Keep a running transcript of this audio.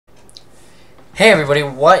Hey everybody,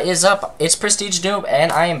 what is up? It's Prestige Noob,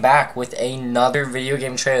 and I am back with another video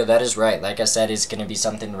game trailer. That is right, like I said, it's going to be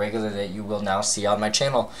something regular that you will now see on my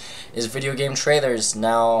channel, is video game trailers.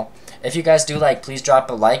 Now, if you guys do like, please drop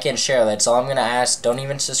a like and share. That's all I'm going to ask. Don't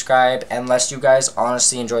even subscribe unless you guys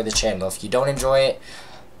honestly enjoy the channel. If you don't enjoy it,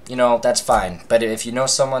 you know, that's fine. But if you know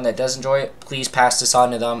someone that does enjoy it, please pass this on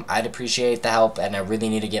to them. I'd appreciate the help, and I really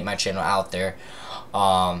need to get my channel out there.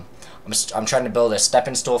 I'm trying to build a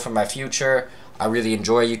stepping stool for my future. I really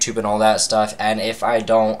enjoy YouTube and all that stuff, and if I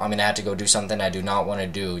don't, I'm going to have to go do something I do not want to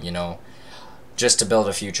do, you know, just to build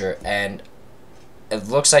a future. And it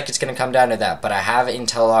looks like it's going to come down to that, but I have it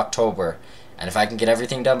until October, and if I can get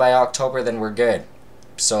everything done by October, then we're good.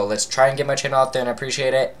 So let's try and get my channel out there, and I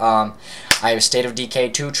appreciate it. I have a State of Decay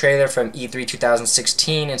 2 trailer from E3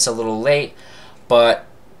 2016. It's a little late, but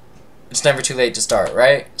it's never too late to start,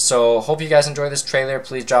 right? So hope you guys enjoy this trailer.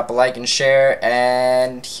 Please drop a like and share,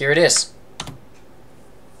 and here it is.